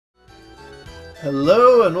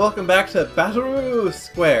Hello and welcome back to Battle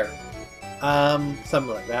Square. Something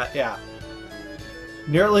like that, yeah.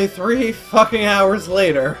 Nearly 3 fucking hours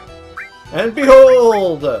later. And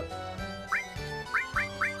behold!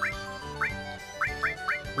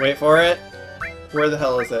 Wait for it. Where the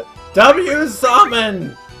hell is it? W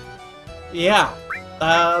Summon! Yeah.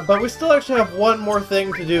 But we still actually have one more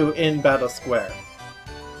thing to do in Battle Square.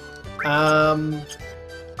 I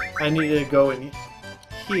need to go in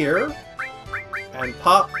here and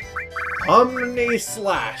pop Omni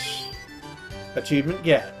Slash. Achievement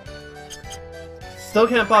get. Still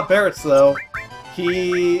can't pop Barrett's though.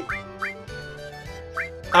 I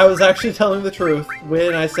was actually telling the truth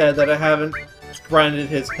when I said that I haven't grinded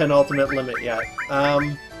his penultimate limit yet.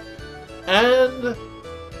 And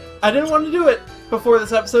I didn't want to do it before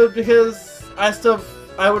this episode because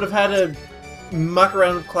I would have had to muck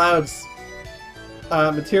around with Cloud's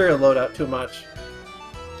material loadout too much.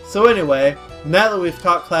 So anyway, now that we've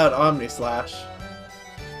taught Cloud Omni Slash,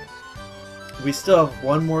 we still have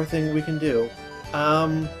one more thing we can do.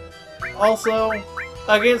 Also,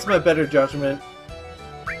 against my better judgment,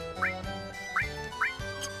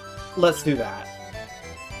 let's do that.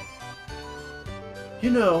 You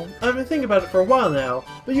know, I've been thinking about it for a while now,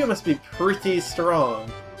 but you must be pretty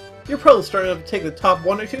strong. You're probably strong enough to take the top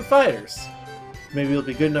 1 or 2 fighters. Maybe you'll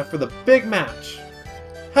be good enough for the big match.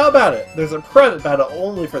 How about it? There's a private battle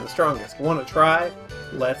only for the strongest. Want to try?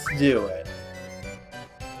 Let's do it.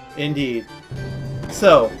 Indeed.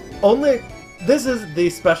 So, this is the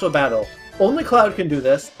special battle. Only Cloud can do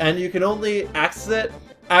this, and you can only access it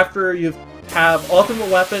after you have Ultimate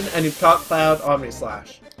Weapon and you've taught Cloud Omni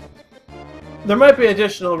Slash. There might be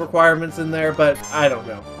additional requirements in there, but I don't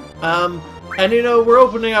know. And you know, we're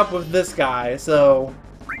opening up with this guy, so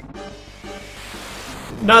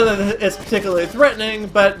not that it's particularly threatening,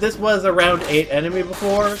 but this was a round 8 enemy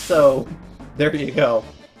before, so there you go.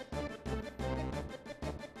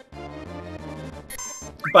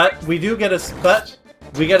 But we do get a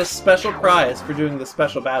special prize for doing the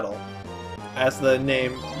special battle, as the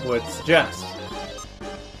name would suggest.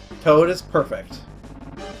 Toad is perfect.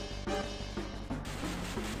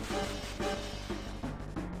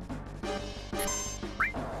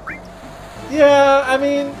 Yeah, I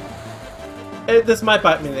mean, this might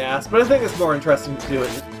bite me in the ass, but I think it's more interesting to do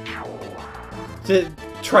it, to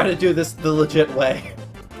try to do this the legit way.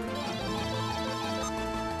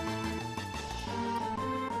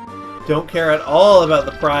 Don't care at all about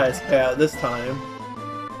the prize payout this time.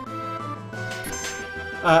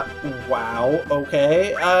 Wow,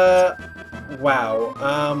 okay, wow,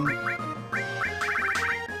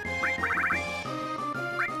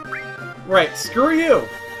 right, screw you!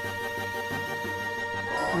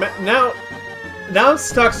 Now I'm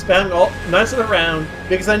stuck spamming all nice and around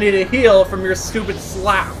because I need a heal from your stupid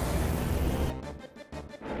slap.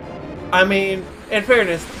 I mean, in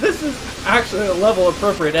fairness, this is actually a level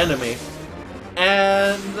appropriate enemy.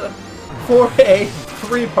 And for a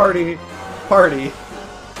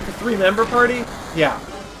 3-member party? Yeah.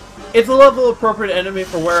 It's a level appropriate enemy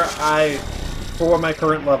for for my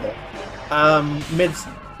current level.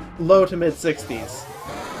 Low to mid 60s.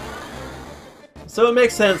 So it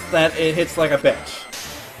makes sense that it hits like a bitch.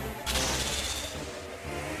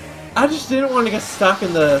 I just didn't want to get stuck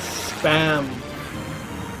in the spam,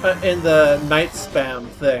 in the night spam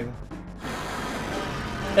thing.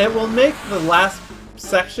 It will make the last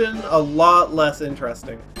section a lot less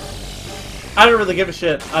interesting. I don't really give a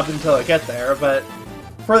shit up until I get there, but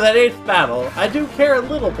for that 8th battle, I do care a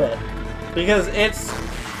little bit. Because it's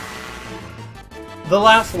the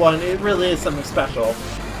last one, it really is something special.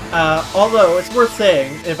 Although it's worth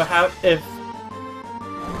saying, if I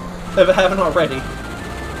haven't already,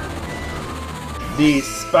 the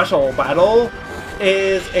special battle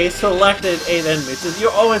is a selected 8 enemies. So you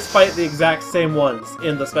always fight the exact same ones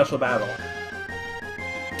in the special battle.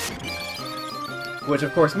 Which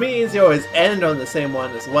of course means you always end on the same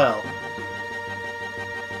one as well.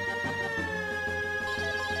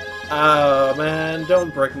 Oh man,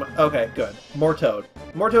 don't break my... Okay, good. More Toad.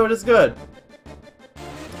 More Toad is good.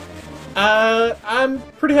 I'm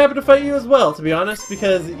pretty happy to fight you as well, to be honest,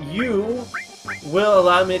 because you will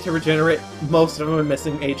allow me to regenerate most of my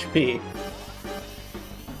missing HP.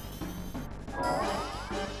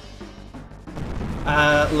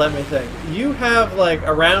 Let me think. You have, like,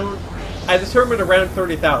 around... I determined around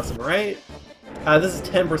 30,000, right? This is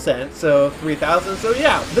 10%, so 3,000, so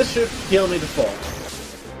yeah, this should heal me to full.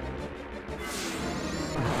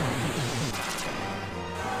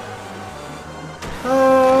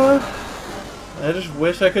 I just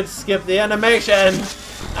wish I could skip the animation!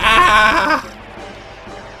 Ah!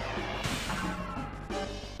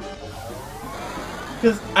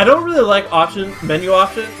 Because I don't really like menu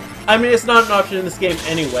options. I mean, it's not an option in this game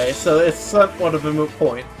anyway, so it's somewhat of a moot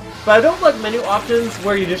point. But I don't like menu options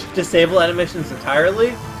where you just disable animations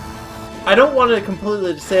entirely. I don't want to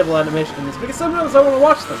completely disable animations because sometimes I want to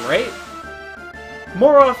watch them, right?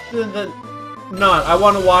 More often than not, I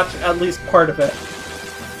want to watch at least part of it.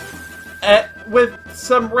 With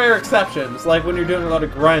some rare exceptions, like when you're doing a lot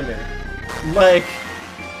of grinding. Like,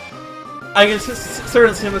 I can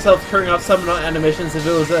certainly see myself turning off some animations if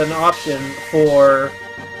it was an option for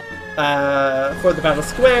the battle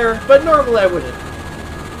square, but normally I wouldn't.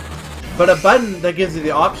 But a button that gives you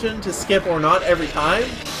the option to skip or not every time,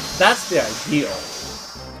 that's the ideal.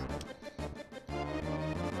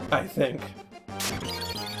 I think.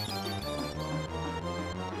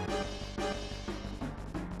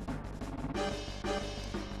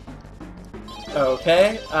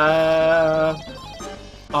 Okay,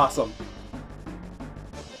 awesome.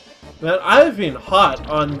 Man, I've been hot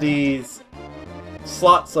on these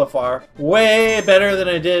slots so far. Way better than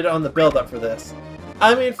I did on the build-up for this.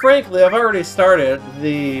 I mean, frankly, I've already started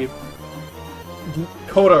the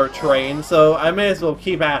Kodor train, so I may as well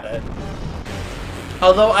keep at it.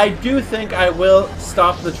 Although I do think I will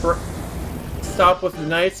stop with the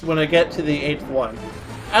Knights when I get to the 8th one.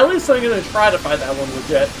 At least I'm going to try to fight that one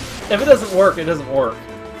legit. If it doesn't work, it doesn't work.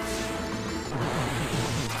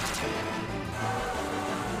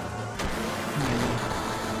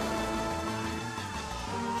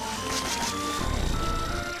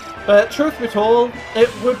 But truth be told, it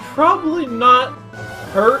would probably not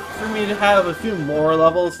hurt for me to have a few more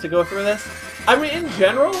levels to go through this. I mean, in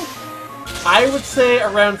general, I would say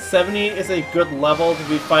around 70 is a good level to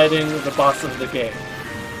be fighting the boss of the game.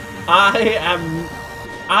 I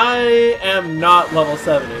am not level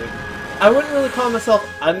 70. I wouldn't really call myself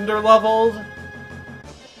under-leveled,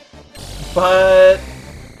 but,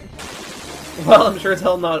 well, I'm sure as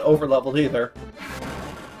hell not over-leveled either.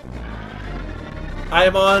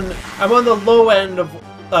 I'm on the low end of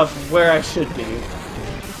where I should be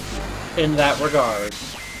in that regard.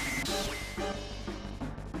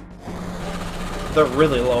 The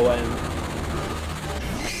really low end.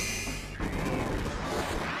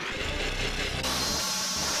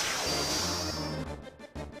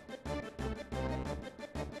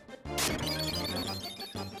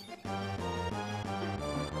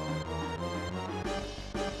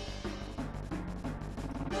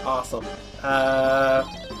 Awesome.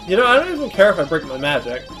 You know, I don't even care if I break my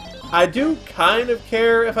magic. I do kind of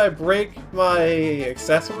care if I break my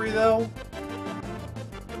accessory, though.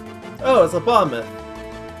 Oh, it's a bomb myth.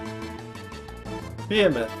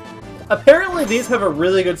 VII. Apparently these have a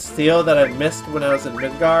really good steal that I missed when I was in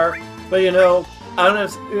Midgar, but you know, I don't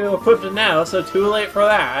have equipped it now, so too late for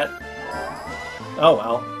that. Oh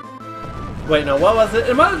well. Wait, no, what was it?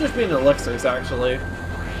 It might have just been elixirs, actually.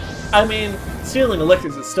 I mean, stealing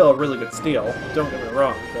elixirs is still a really good steal, don't get me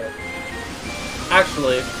wrong, but...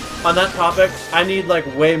 Actually, on that topic, I need, like,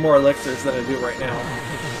 way more elixirs than I do right now.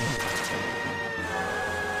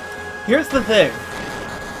 Here's the thing.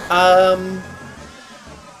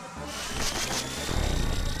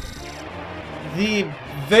 The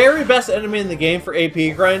very best enemy in the game for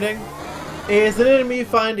AP grinding is an enemy you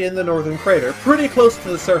find in the Northern Crater, pretty close to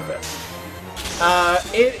the surface.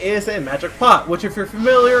 It is a magic pot, which if you're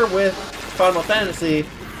familiar with Final Fantasy,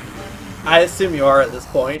 I assume you are at this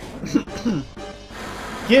point,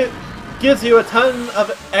 gives you a ton of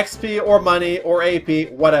XP or money or AP,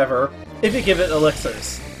 whatever, if you give it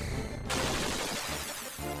elixirs.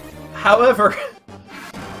 However,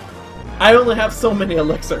 I only have so many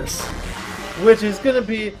elixirs, which is going to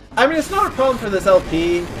be... I mean, it's not a problem for this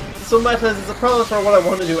LP, so much as it's a problem for what I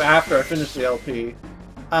want to do after I finish the LP.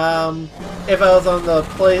 If I was on the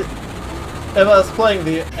if I was playing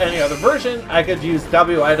any other version, I could use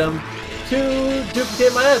W item to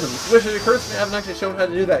duplicate my items, which it occurs to me I haven't actually shown how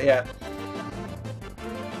to do that yet.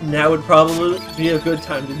 Now would probably be a good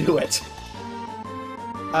time to do it.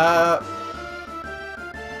 But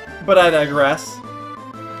I digress.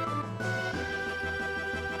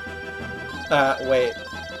 Wait.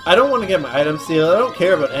 I don't want to get my item sealed. I don't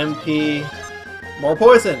care about MP. More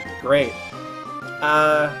poison. Great.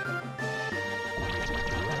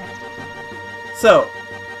 So,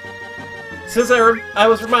 since I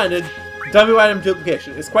was reminded, W item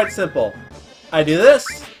duplication is quite simple. I do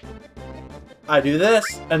this,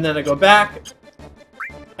 and then I go back,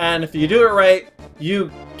 and if you do it right,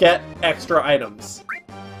 you get extra items.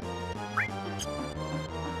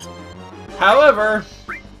 However,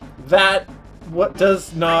 that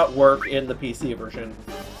does not work in the PC version.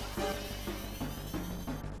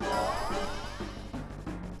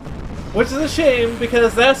 Which is a shame,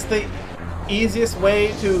 because that's the easiest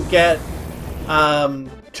way to get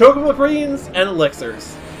chocobo greens and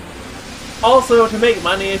elixirs. Also, to make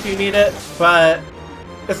money if you need it, but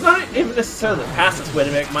it's not even necessarily the fastest way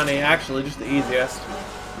to make money, actually, just the easiest.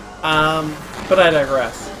 But I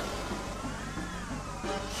digress.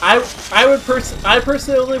 I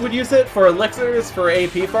personally would use it for elixirs for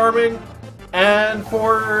AP farming, and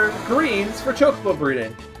for greens for chocobo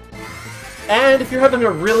breeding. And if you're having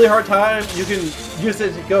a really hard time, you can use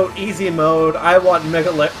it to go easy mode. I want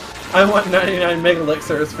 99 mega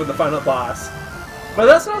elixirs for the final boss. But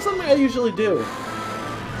that's not something I usually do.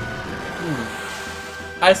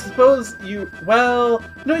 I suppose you... well...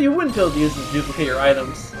 no, you wouldn't be able to use it to duplicate your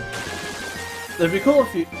items. It'd be cool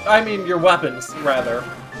if you... I mean, your weapons, rather.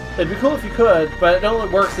 It'd be cool if you could, but it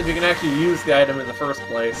only works if you can actually use the item in the first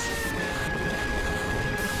place.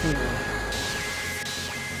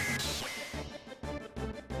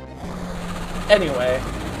 Anyway,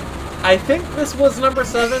 I think this was number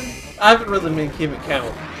 7. I haven't really been keeping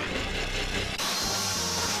count.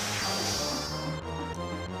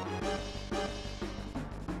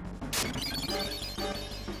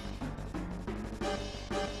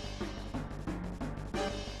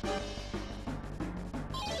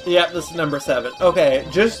 Yep, this is number 7. Okay,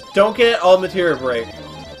 just don't get all materia break.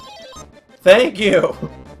 Thank you!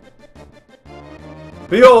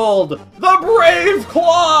 Behold, the Brave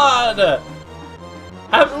Claude!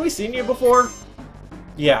 Haven't we seen you before?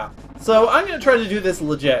 Yeah. So, I'm gonna try to do this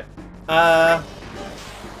legit. If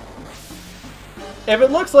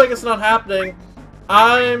it looks like it's not happening,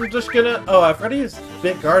 I'm just gonna... oh, I forgot to use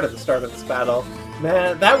Big Guard at the start of this battle.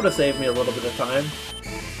 Man, that would have saved me a little bit of time.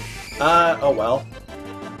 Oh well.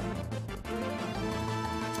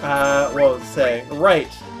 What was it saying?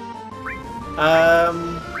 Right. I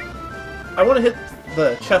want to hit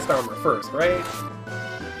the chest armor first, right?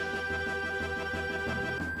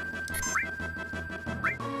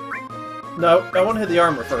 No, I want to hit the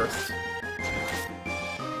armor first.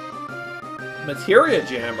 Materia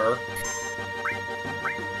Jammer?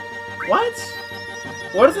 What?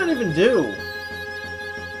 What does that even do?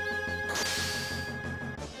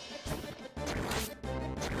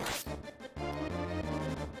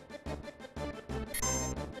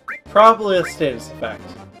 Probably a status effect,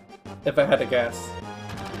 if I had to guess.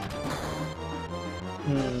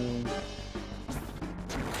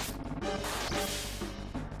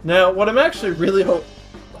 Now, what I'm actually really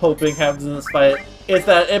hoping happens in this fight is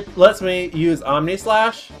that it lets me use Omni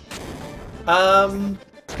Slash.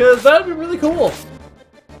 Because that would be really cool.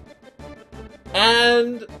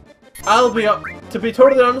 And to be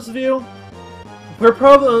totally honest with you, we're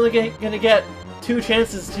probably only gonna get 2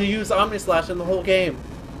 chances to use Omni Slash in the whole game.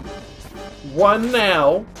 One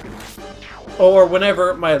now, or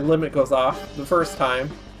whenever my limit goes off the first time,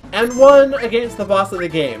 and one against the boss of the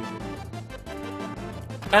game.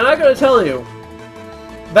 And I gotta tell you,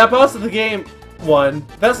 that boss of the game one,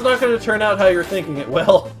 that's not gonna turn out how you're thinking it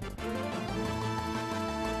will.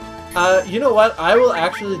 You know what? I will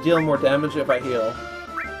actually deal more damage if I heal.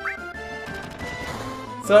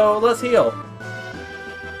 So, let's heal.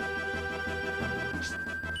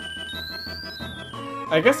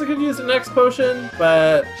 I guess I could use the next potion,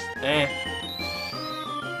 but eh.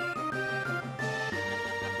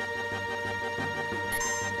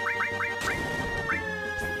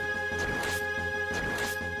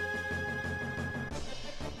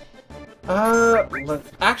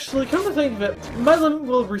 Let's actually come to think of it, my limit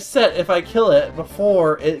will reset if I kill it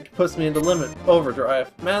before it puts me into limit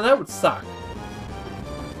overdrive. Man, that would suck.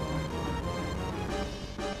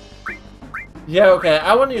 Yeah, okay,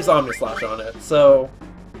 I want to use Omni Slash on it, so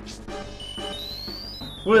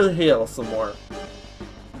we'll heal some more.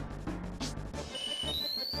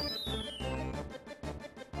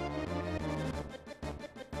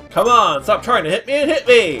 Come on, stop trying to hit me and hit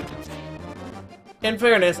me! In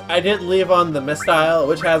fairness, I did leave on the Mistile,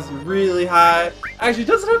 which has really high... Actually,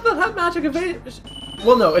 does it have that high magic evasion?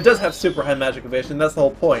 Well, no, it does have super high magic evasion, that's the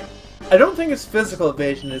whole point. I don't think its physical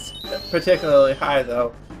evasion is particularly high,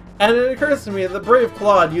 though. And it occurs to me that the Brave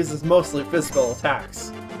Claude uses mostly physical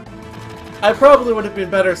attacks. I probably would have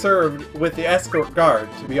been better served with the Escort Guard,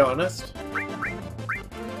 to be honest.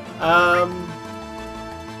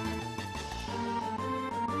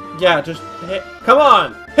 Yeah, just hit... Come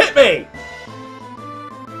on! Hit me!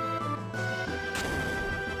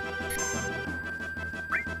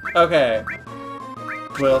 Okay.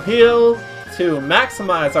 We'll heal to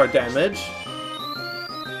maximize our damage.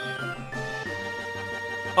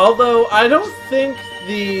 Although, I don't think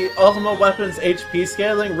the Ultimate Weapon's HP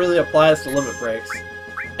scaling really applies to limit breaks.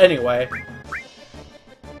 Anyway.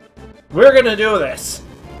 We're gonna do this!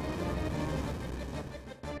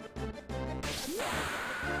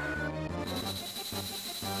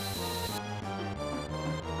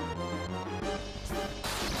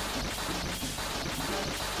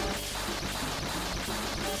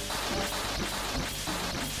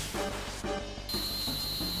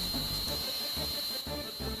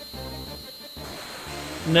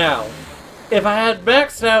 Now, if I had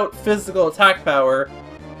maxed out physical attack power,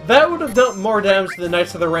 that would have done more damage to the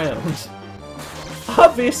Knights of the Round.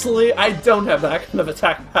 Obviously, I don't have that kind of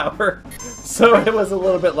attack power, so it was a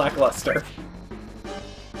little bit lackluster.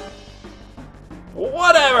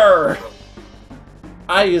 Whatever!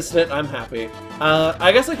 I used it, I'm happy.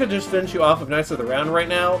 I guess I could just finish you off with Knights of the Round right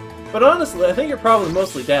now, but honestly, I think you're probably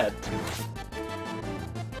mostly dead.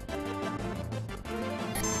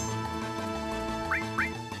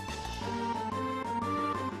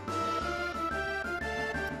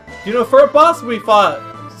 You know, for a boss we fought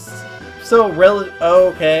so really...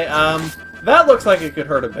 Okay, that looks like it could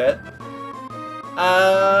hurt a bit.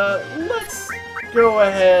 Let's go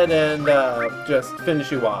ahead and, just finish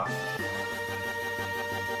you off.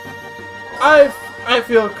 I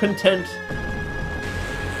feel content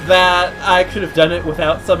that I could have done it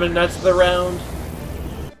without summoning Knights of the Round.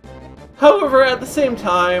 However, at the same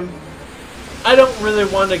time, I don't really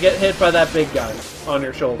want to get hit by that big guy on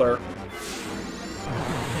your shoulder.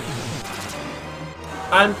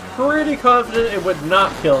 I'm pretty confident it would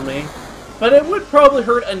not kill me, but it would probably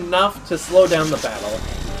hurt enough to slow down the battle.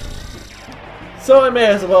 So I may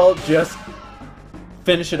as well just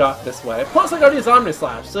finish it off this way. Plus I gotta use Omni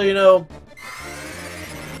Slash, so you know...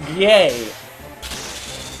 Yay!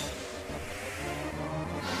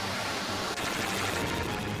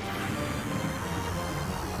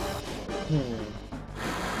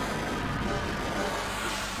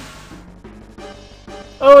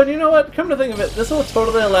 Oh, and you know what? Come to think of it, this will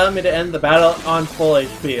totally allow me to end the battle on full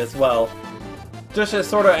HP as well. Just to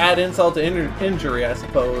sort of add insult to injury, I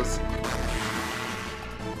suppose.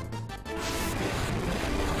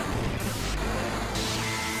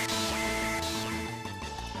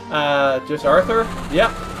 Just Arthur?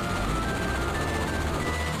 Yep.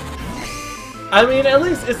 I mean, at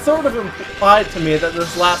least it's sort of implied to me that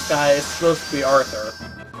this last guy is supposed to be Arthur.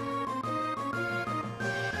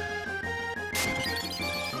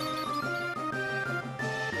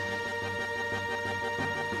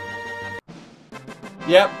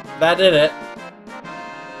 Yep, that did it.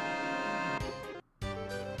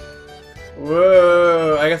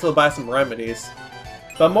 Whoa, I guess we'll buy some remedies.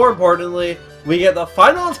 But more importantly, we get the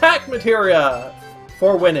final attack materia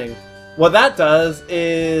for winning. What that does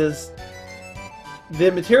is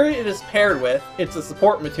the materia it is paired with, it's a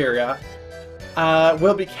support materia,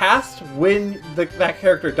 will be cast when that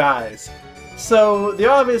character dies. So the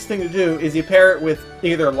obvious thing to do is you pair it with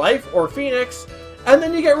either Life or Phoenix, and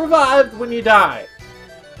then you get revived when you die.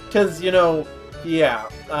 Because, you know, yeah,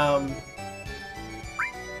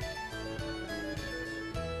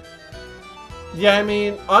 yeah, I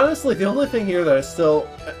mean, honestly, the only thing here that I still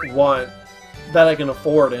want, that I can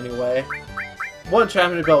afford anyway, one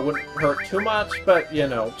champion belt wouldn't hurt too much, but, you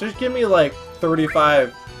know, just give me, like,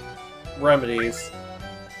 35 remedies.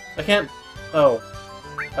 I can't... Oh,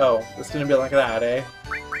 it's gonna be like that, eh?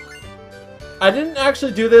 I didn't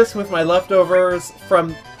actually do this with my leftovers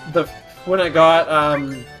from the... when I got,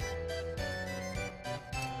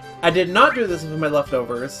 I did not do this with my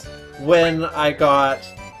leftovers when I got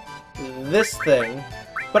this thing,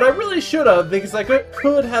 but I really should have, because I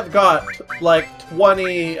could have got, like,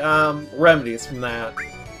 20, remedies from that.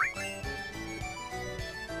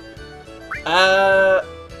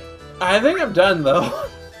 I think I'm done, though.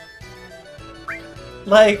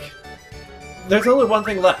 Like, there's only one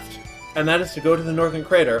thing left, and that is to go to the Northern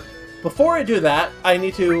Crater. Before I do that, I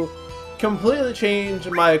need to completely change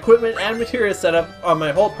my equipment and materia setup on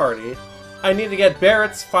my whole party. I need to get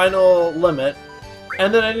Barrett's final limit,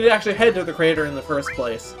 and then I need to actually head to the crater in the first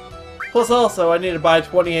place. Plus also, I need to buy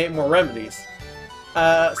 28 more remedies.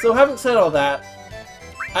 So having said all that,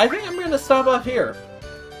 I think I'm going to stop off here.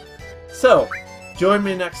 So, join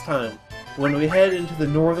me next time when we head into the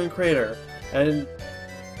Northern Crater and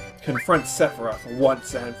confront Sephiroth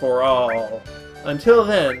once and for all. Until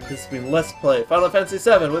then, this has been Let's Play Final Fantasy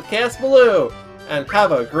VII with Chaos Baloo, and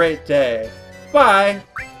have a great day. Bye!